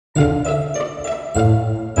Hey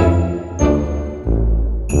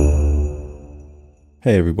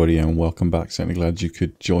everybody, and welcome back. Certainly glad you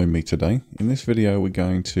could join me today. In this video we're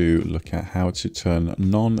going to look at how to turn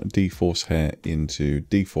non-dForce hair into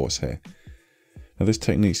dForce hair. Now this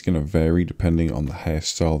technique is going to vary depending on the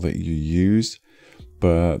hairstyle that you use,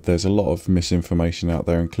 but there's a lot of misinformation out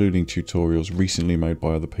there, including tutorials recently made by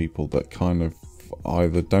other people that kind of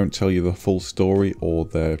either don't tell you the full story or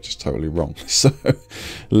they're just totally wrong. So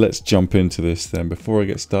let's jump into this then. Before I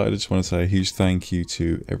get started, I just want to say a huge thank you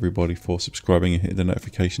to everybody for subscribing and hitting the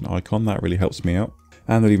notification icon. That really helps me out.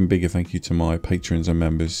 And an even bigger thank you to my patrons and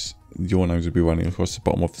members. Your names will be running across the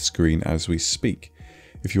bottom of the screen as we speak.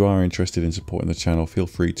 If you are interested in supporting the channel, feel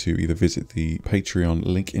free to either visit the Patreon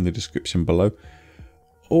link in the description below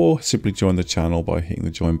or simply join the channel by hitting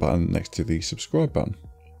the join button next to the subscribe button.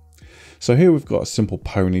 So here we've got a simple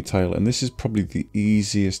ponytail, and this is probably the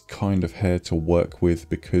easiest kind of hair to work with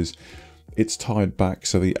because it's tied back,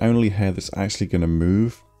 so the only hair that's actually going to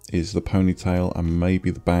move is the ponytail and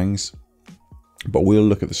maybe the bangs. But we'll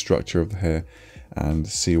look at the structure of the hair and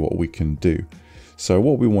see what we can do. So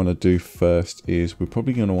what we want to do first is we're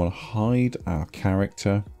probably going to want to hide our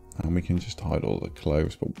character, and we can just hide all the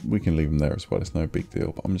clothes, but we can leave them there as well. It's no big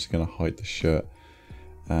deal. But I'm just going to hide the shirt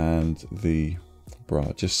and the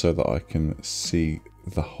bra just so that I can see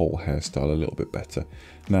the whole hairstyle a little bit better.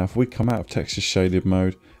 Now if we come out of texture shaded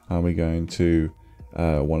mode and we go into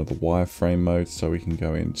one of the wireframe modes, so we can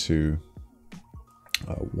go into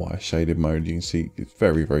wire shaded mode, you can see it's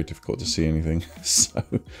very difficult to see anything. So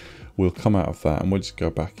we'll come out of that and we'll just go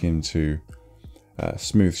back into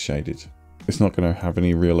smooth shaded. It's not going to have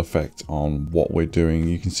any real effect on what we're doing.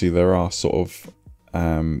 You can see there are sort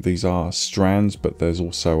of these are strands, but there's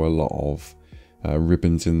also a lot of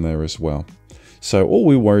ribbons in there as well. So all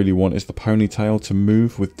we really want is the ponytail to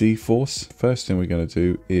move with dForce. First thing we're going to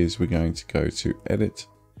do is we're going to go to Edit,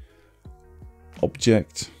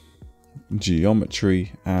 Object,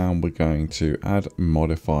 Geometry, and we're going to add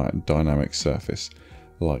Modify Dynamic Surface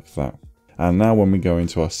like that. And now when we go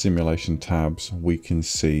into our simulation tabs, we can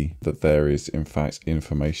see that there is in fact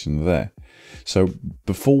information there. So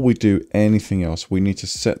before we do anything else, we need to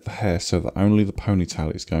set the hair so that only the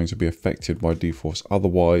ponytail is going to be affected by dForce.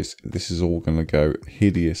 Otherwise, this is all going to go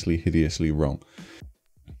hideously wrong.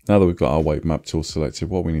 Now that we've got our weight map tool selected,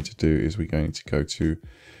 what we need to do is we're going to go to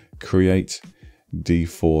Create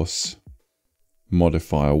dForce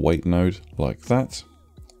Modifier Weight Node like that.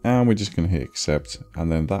 And we're just going to hit Accept,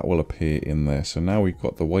 and then that will appear in there. So now we've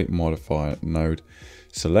got the weight modifier node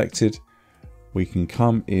selected. We can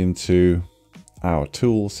come into our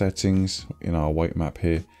tool settings in our weight map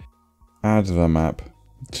here, add the map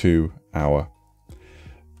to our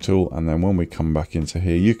tool, and then when we come back into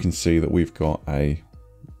here, you can see that we've got a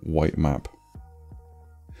weight map.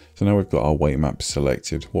 So now we've got our weight map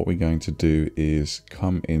selected. What we're going to do is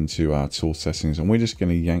come into our tool settings, and we're just going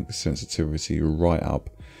to yank the sensitivity right up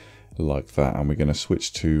like that, and we're going to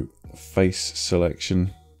switch to face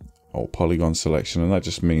selection or polygon selection, and that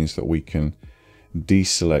just means that we can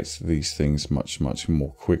deselect these things much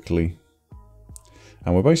more quickly.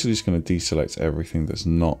 And we're basically just going to deselect everything that's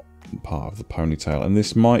not part of the ponytail, and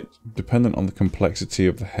this might, dependent on the complexity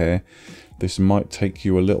of the hair, this might take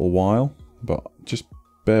you a little while, but just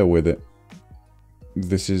bear with it.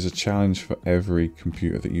 This is a challenge for every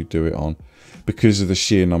computer that you do it on because of the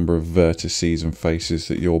sheer number of vertices and faces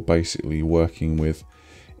that you're basically working with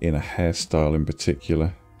in a hairstyle in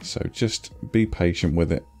particular. So just be patient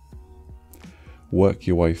with it, work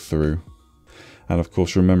your way through, and of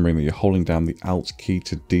course remembering that you're holding down the Alt key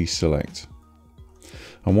to deselect.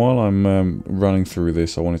 And while I'm running through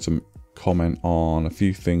this, I wanted to comment on a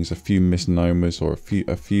few things, a few misnomers, or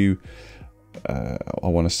a few I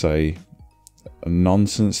want to say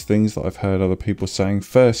nonsense things that I've heard other people saying.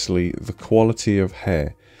 Firstly, the quality of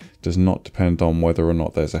hair does not depend on whether or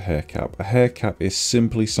not there's a hair cap. A hair cap is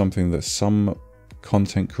simply something that some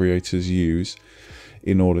content creators use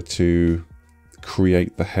in order to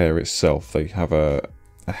create the hair itself. They have a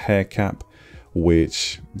hair cap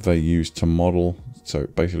which they use to model, so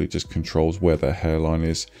it basically just controls where their hairline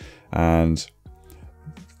is, and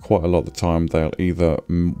quite a lot of the time they'll either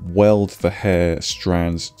weld the hair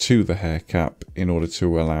strands to the hair cap in order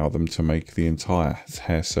to allow them to make the entire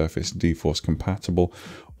hair surface dForce compatible,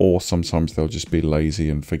 or sometimes they'll just be lazy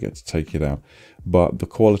and forget to take it out. But the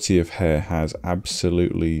quality of hair has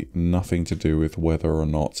absolutely nothing to do with whether or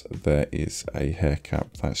not there is a hair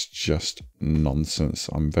cap. That's just nonsense.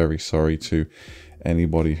 I'm very sorry to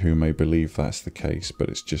anybody who may believe that's the case, but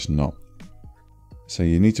it's just not. So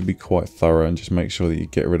you need to be quite thorough and just make sure that you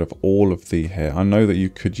get rid of all of the hair. I know that you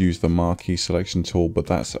could use the marquee selection tool, but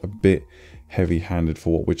that's a bit heavy-handed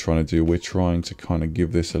for what we're trying to do. We're trying to kind of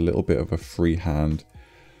give this a little bit of a freehand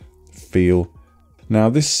feel. Now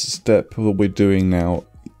this step that we're doing now,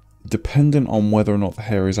 dependent on whether or not the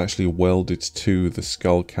hair is actually welded to the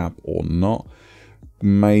skull cap or not,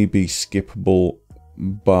 may be skippable,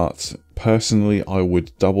 but personally I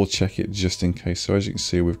would double check it just in case. So as you can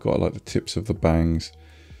see, we've got like the tips of the bangs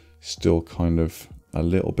still kind of a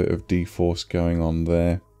little bit of deforce going on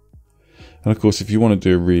there. And of course, if you want to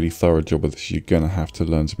do a really thorough job of this, you're going to have to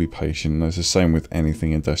learn to be patient. And it's the same with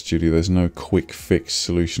anything in Daz Studio. There's no quick fix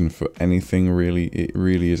solution for anything really. It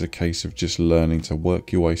really is a case of just learning to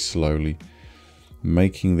work your way slowly,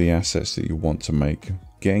 making the assets that you want to make,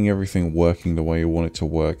 getting everything working the way you want it to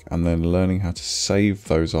work, and then learning how to save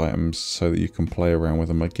those items so that you can play around with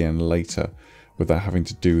them again later without having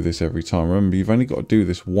to do this every time. Remember, you've only got to do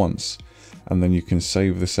this once, and then you can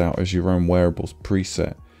save this out as your own wearables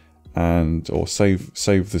preset, and or save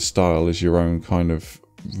the style as your own kind of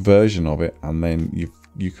version of it, and then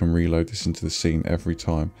you can reload this into the scene every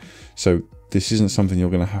time. So this isn't something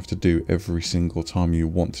you're going to have to do every single time you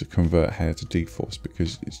want to convert hair to deforce,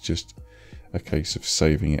 because it's just a case of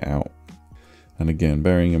saving it out. And again,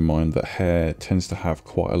 bearing in mind that hair tends to have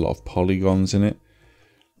quite a lot of polygons in it.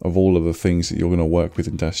 Of all of the things that you're going to work with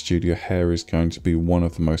in Daz Studio, hair is going to be one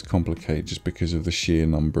of the most complicated just because of the sheer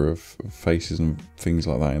number of faces and things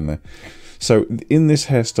like that in there. So in this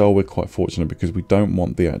hairstyle, we're quite fortunate because we don't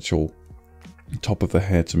want the actual top of the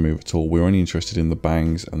hair to move at all. We're only interested in the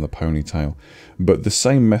bangs and the ponytail. But the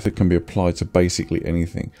same method can be applied to basically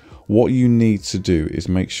anything. What you need to do is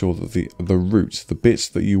make sure that the roots, the bits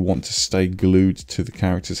that you want to stay glued to the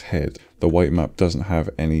character's head, the weight map doesn't have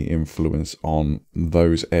any influence on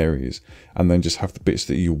those areas. And then just have the bits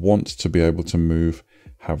that you want to be able to move,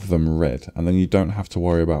 have them red. And then you don't have to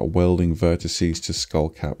worry about welding vertices to skull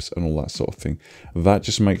caps and all that sort of thing. That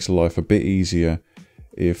just makes life a bit easier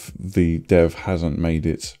if the dev hasn't made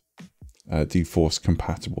it dForce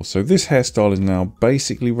compatible. So this hairstyle is now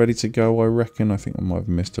basically ready to go, I reckon. I think I might have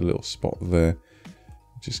missed a little spot there.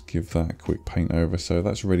 Just give that a quick paint over. So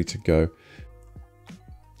that's ready to go.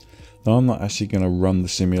 Now I'm not actually going to run the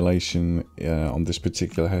simulation on this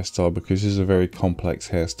particular hairstyle because this is a very complex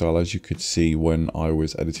hairstyle, as you could see when I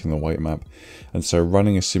was editing the weight map. And so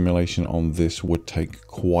running a simulation on this would take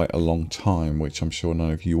quite a long time, which I'm sure none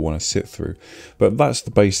of you want to sit through. But that's the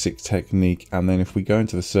basic technique. And then if we go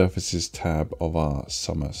into the surfaces tab of our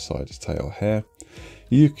summer side tail hair,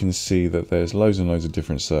 you can see that there's loads and loads of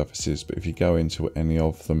different surfaces. But if you go into any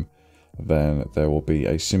of them, then there will be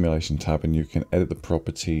a simulation tab and you can edit the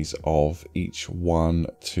properties of each one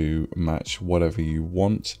to match whatever you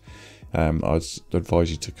want. I'd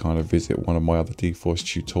advise you to kind of visit one of my other dForce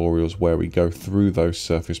tutorials where we go through those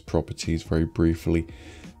surface properties very briefly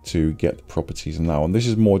to get the properties in that one. This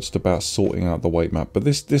is more just about sorting out the weight map, but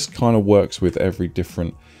this kind of works with every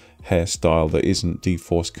different hairstyle that isn't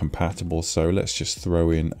dForce compatible. So let's just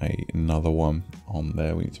throw in another one on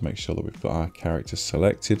there. We need to make sure that we've got our character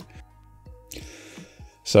selected.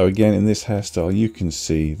 So again, in this hairstyle, you can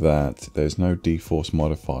see that there's no dForce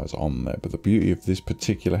modifiers on there. But the beauty of this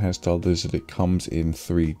particular hairstyle is that it comes in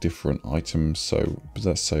 3 different items. So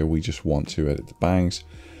let's say we just want to edit the bangs.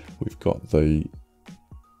 We've got the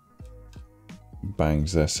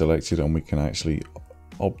bangs there selected, and we can actually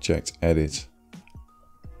object edit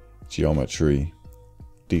geometry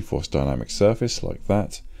dForce dynamic surface like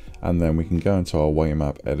that. And then we can go into our weight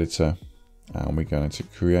map editor, and we're going to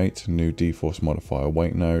create a new dForce modifier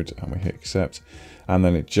weight node, and we hit accept, and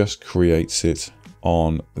then it just creates it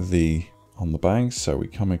on the bangs. So we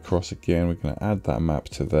come across again, we're going to add that map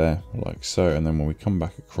to there like so, and then when we come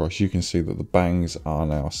back across, you can see that the bangs are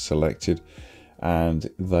now selected, and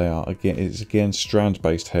they are it's again strand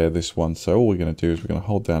based hair, this one. So all we're going to do is we're going to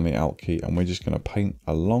hold down the Alt key, and we're just going to paint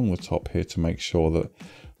along the top here to make sure that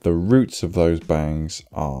the roots of those bangs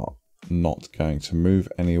are not going to move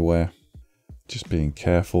anywhere. Just being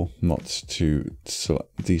careful not to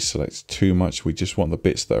deselect too much. We just want the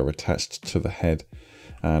bits that are attached to the head.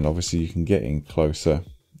 And obviously you can get in closer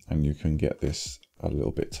and you can get this a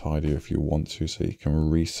little bit tidier if you want to. So you can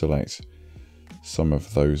reselect some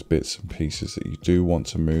of those bits and pieces that you do want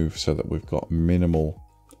to move so that we've got minimal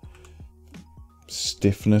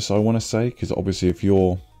stiffness, I want to say. Because obviously if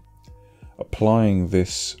you're applying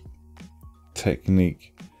this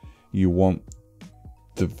technique, you want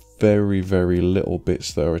the very, very little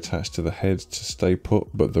bits that are attached to the head to stay put,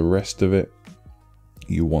 but the rest of it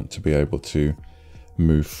you want to be able to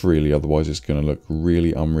move freely, otherwise it's going to look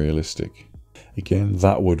really unrealistic. again,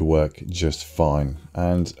 that would work just fine.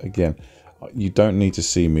 And again, you don't need to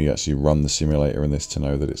see me actually run the simulator in this to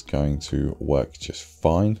know that it's going to work just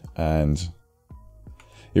fine. And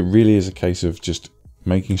it really is a case of just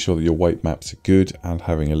making sure that your weight maps are good and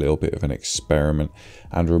having a little bit of an experiment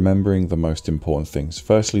and remembering the most important things.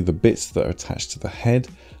 Firstly, the bits that are attached to the head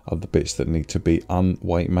are the bits that need to be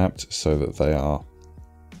unweight mapped so that they are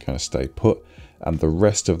going to stay put, and the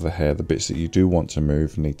rest of the hair, the bits that you do want to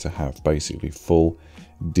move, need to have basically full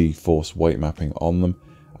d-force weight mapping on them,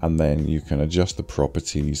 and then you can adjust the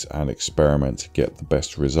properties and experiment to get the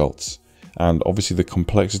best results. And obviously the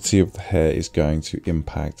complexity of the hair is going to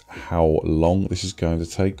impact how long this is going to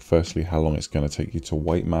take. Firstly, how long it's going to take you to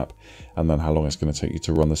weight map, and then how long it's going to take you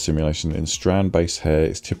to run the simulation. In strand-based hair,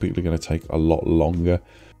 it's typically going to take a lot longer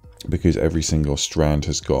because every single strand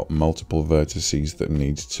has got multiple vertices that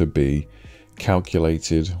need to be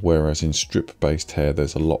calculated, whereas in strip-based hair,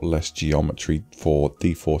 there's a lot less geometry for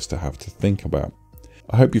d-force to have to think about.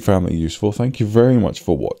 I hope you found that useful. Thank you very much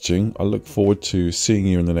for watching. I look forward to seeing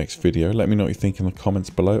you in the next video. Let me know what you think in the comments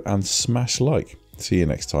below and smash like. See you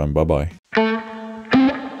next time. Bye bye.